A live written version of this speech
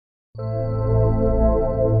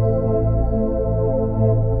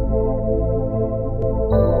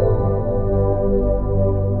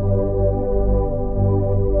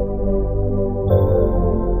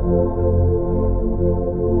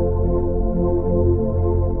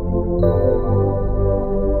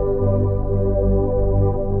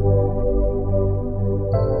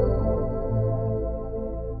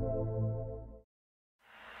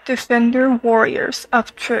Defender warriors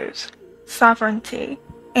of truth, sovereignty,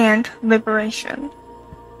 and liberation.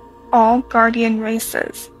 All guardian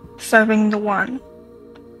races serving the One.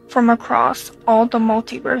 From across all the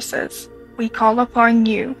multiverses, we call upon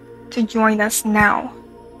you to join us now.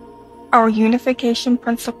 Our Unification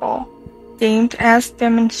Principle, deemed as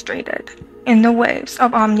demonstrated in the waves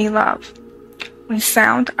of Omni love. We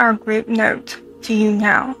sound our group note to you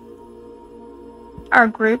now. Our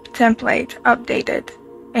group template updated,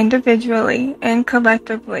 individually and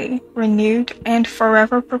collectively renewed and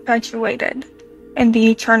forever perpetuated in the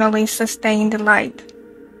eternally sustained light.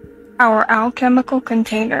 Our alchemical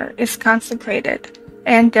container is consecrated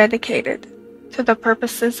and dedicated to the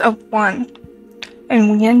purposes of One,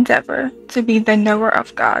 and we endeavor to be the knower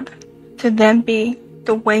of God, to then be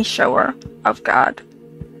the way shower of God.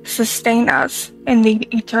 Sustain us in the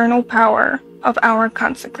eternal power of our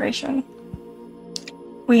consecration.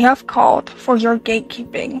 We have called for your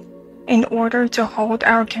gatekeeping in order to hold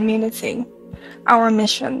our community, our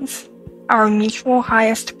missions, our mutual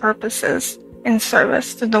highest purposes in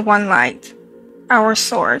service to the One Light, our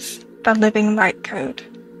source, the living light code.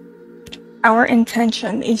 Our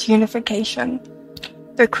intention is unification,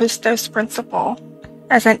 the Christos Principle,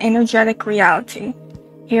 as an energetic reality,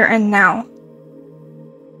 here and now.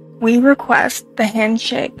 We request the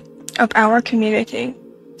handshake of our community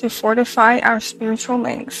to fortify our spiritual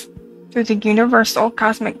links through the universal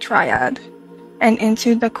cosmic triad and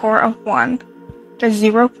into the core of One, the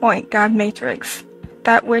 0-point God matrix,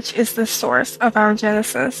 that which is the source of our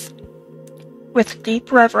genesis. With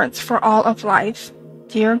deep reverence for all of life,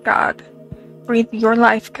 dear God, breathe your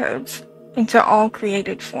life codes into all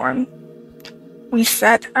created form. We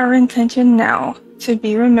set our intention now to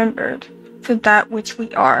be remembered to that which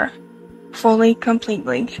we are, fully,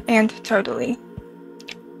 completely, and totally.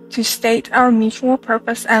 To state our mutual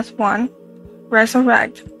purpose as one,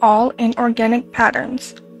 resurrect all inorganic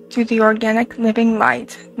patterns to the organic living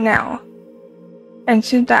light now. And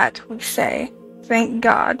to that we say, thank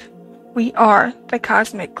God, we are the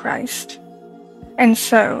cosmic Christ. And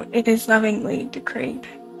so it is lovingly decreed.